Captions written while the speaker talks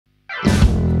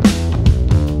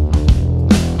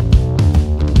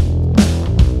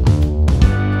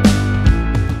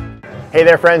Hey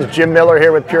there friends, Jim Miller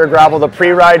here with Pure Gravel, the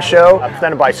pre-ride show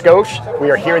presented by Scotia. We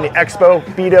are here in the Expo,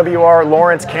 BWR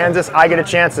Lawrence, Kansas. I get a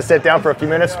chance to sit down for a few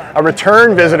minutes. A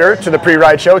return visitor to the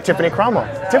pre-ride show, Tiffany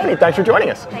Cromwell. Tiffany, thanks for joining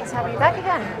us. Thanks for having me back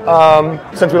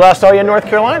again. Since we last saw you in North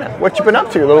Carolina, what you been up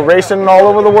to? A little racing all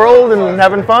over the world and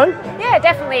having fun? Yeah,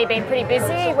 definitely been pretty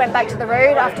busy. Went back to the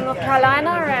road after North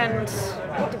Carolina, and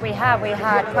what did we have? We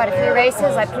had quite a few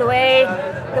races like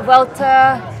Plouay, the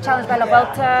Vuelta, Challenge by la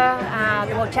Vuelta,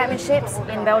 the World Championships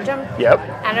in Belgium. Yep.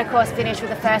 And of course finished with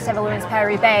the first ever Women's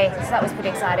Paris-Roubaix, so that was pretty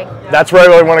exciting. That's where I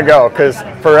really want to go, because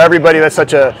for everybody that's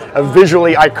such a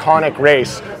visually iconic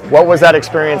race. What was that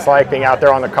experience like being out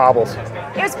there on the cobbles?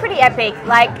 It was pretty epic.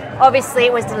 Like, obviously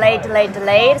it was delayed.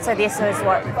 So this was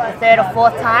what, the third or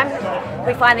fourth time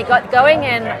we finally got going,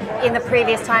 and in the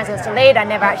previous times it was delayed. I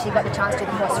never actually got the chance to do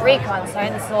the course recon, so I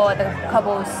only saw the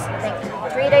cobbles, I think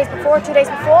 2 days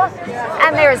before,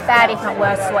 and they're as bad, if not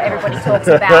worse, as what everybody talks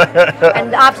about.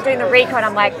 And after doing the recon,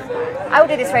 I'm like, I will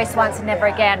do this race once and never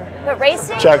again. But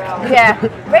racing,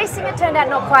 racing it turned out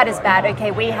not quite as bad.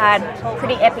 Okay, we had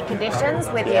pretty epic conditions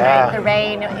with you know, the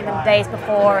rain in the days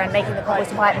before and making the cobbles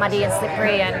quite muddy and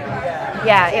slippery, and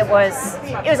yeah, it was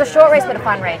a short race but a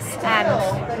fun race.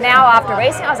 And now after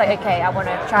racing, I was like, okay, I want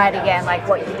to try it again. Like,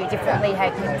 what you can do differently, how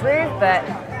you can improve. But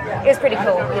it was pretty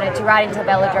cool, you know, to ride into a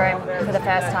velodrome for the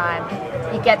first time.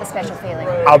 You get the special feeling.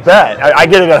 I'll bet. I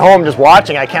get it at home just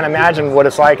watching. I can't imagine what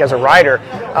it's like as a rider.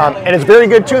 And it's very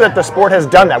good, too, that the sport has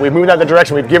done that. We've moved in that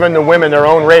direction. We've given the women their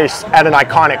own race at an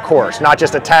iconic course, not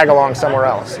just a tag along somewhere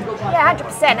else. Yeah,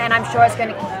 100%. And I'm sure it's going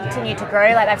to continue to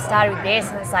grow. Like, I've started with this,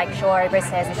 and it's like, sure, everybody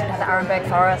says we should have the Arenberg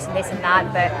Forest and this and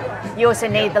that, but you also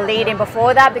need the lead in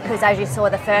before that, because as you saw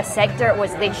the first sector, it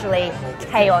was literally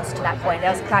chaos to that point.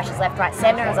 There was crashes left, right,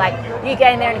 centre. It was like, you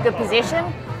getting there in a good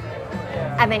position,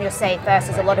 and then you're safe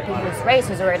versus a lot of people's race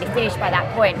was already finished by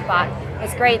that point. But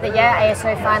it's great that, yeah,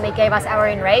 ASO finally gave us our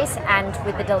own race, and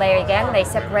with the delay again, they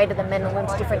separated the men and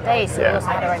women to different days, so we also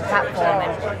had our own platform,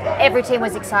 and every team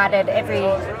was excited,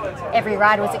 every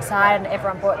rider was excited, and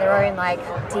everyone brought their own like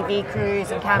TV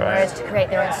crews and cameras to create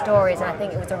their own stories, and I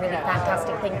think it was a really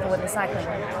fantastic thing for women's cycling.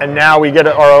 And now we get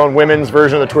our own women's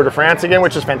version of the Tour de France again,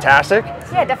 which is fantastic.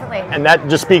 Yeah, definitely. And that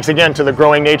just speaks again to the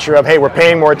growing nature of, hey, we're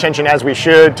paying more attention as we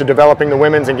should to developing the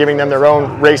women's and giving them their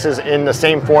own races in the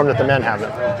same form that the men have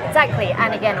them. Exactly,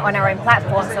 and again on our own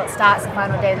platform, so it starts the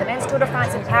final day of the men's Tour de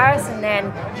France in Paris and then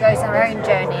goes on our own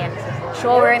journey. And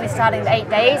sure, we're only starting the 8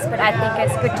 days, but I think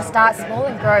it's good to start small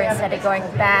and grow instead of going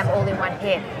bam, all in one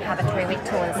hit, have a 3-week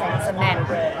tour the same as the men.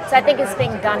 So I think it's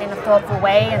being done in a thoughtful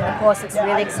way, and of course it's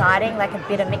really exciting, like a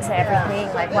bit of mix of everything,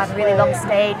 like one really long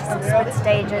stage, some split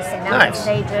stages, some mountain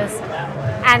stages,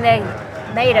 and they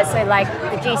made it so like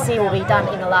the GC will be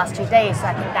done in the last 2 days, so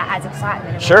I think that adds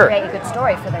excitement and will create a good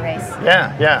story for the race.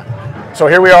 Yeah. So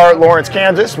here we are at Lawrence,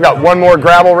 Kansas. We got one more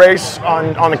gravel race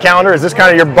on the calendar. Is this kind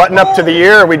of your button up to the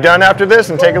year? Are we done after this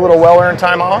and take a little well-earned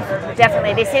time off?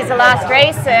 Definitely. This is the last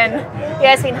race, and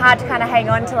yeah, it's been hard to kind of hang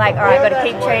on to like, all right, I've got to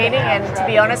keep training, and to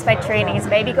be honest, my training has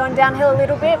maybe gone downhill a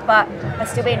little bit, but I've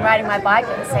still been riding my bike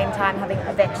at the same time, having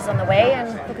adventures on the way,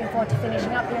 and looking forward to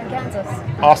finishing up here in Kansas.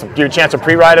 Awesome. Do you have a chance to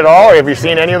pre-ride at all, or have you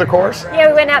seen any of the course? Yeah,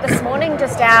 we went out this morning,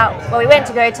 we went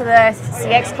to go to the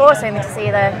CX course, we went to see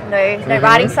the no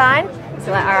riding sign. So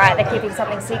like, all right, they're keeping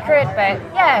something secret, but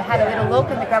yeah, had a little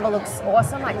look, and the gravel looks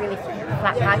awesome, like really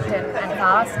flat packed and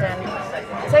fast,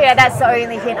 and so yeah, that's the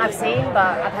only hint I've seen,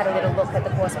 but I've had a little look at the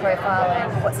course profile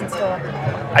and what's in store.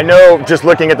 I know, just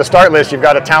looking at the start list, you've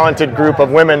got a talented group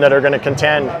of women that are going to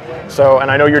contend,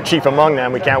 and I know you're chief among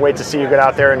them. We can't wait to see you get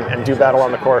out there and do battle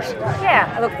on the course.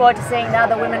 Yeah, I look forward to seeing the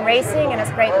other women racing, and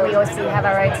it's great that we also have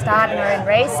our own start and our own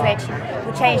race, which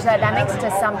will change the dynamics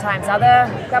to sometimes other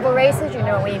gravel races. You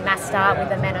know, we mass start with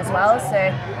the men as well, so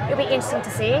it'll be interesting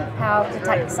to see how the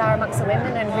tactics are amongst the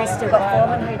women and who's still got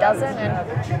form and who doesn't,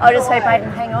 and I'll just hope I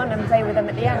can hang on and play with them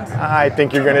at the end. I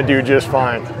think you're going to do just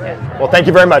fine. Well, thank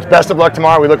you very much. Best of luck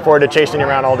tomorrow. We look forward to chasing you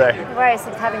around all day. No worries,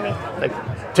 thanks for having me.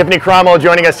 Tiffany Cromwell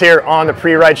joining us here on the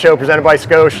pre-ride show presented by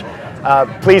Scotia.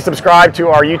 Please subscribe to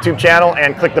our YouTube channel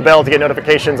and click the bell to get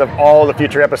notifications of all the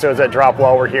future episodes that drop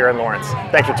while we're here in Lawrence.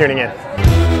 Thanks for tuning in.